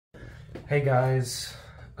Hey guys,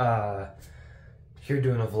 here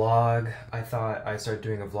doing a vlog. I thought I'd start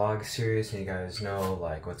doing a vlog series and you guys know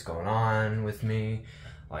like what's going on with me,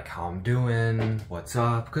 like how I'm doing, what's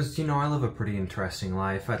up, because you know I live a pretty interesting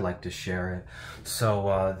life. I'd like to share it.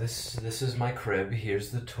 So this is my crib.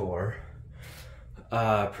 Here's the tour.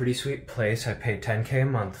 Pretty sweet place. I pay $10K a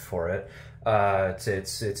month for it.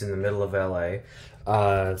 It's in the middle of LA.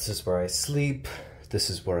 This is where I sleep. This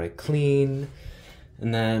is where I clean.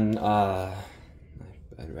 And then, I'd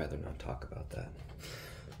rather not talk about that.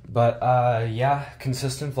 But, yeah,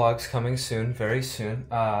 consistent vlogs coming soon, very soon.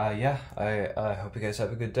 Yeah, I hope you guys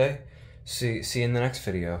have a good day. See you in the next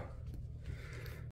video.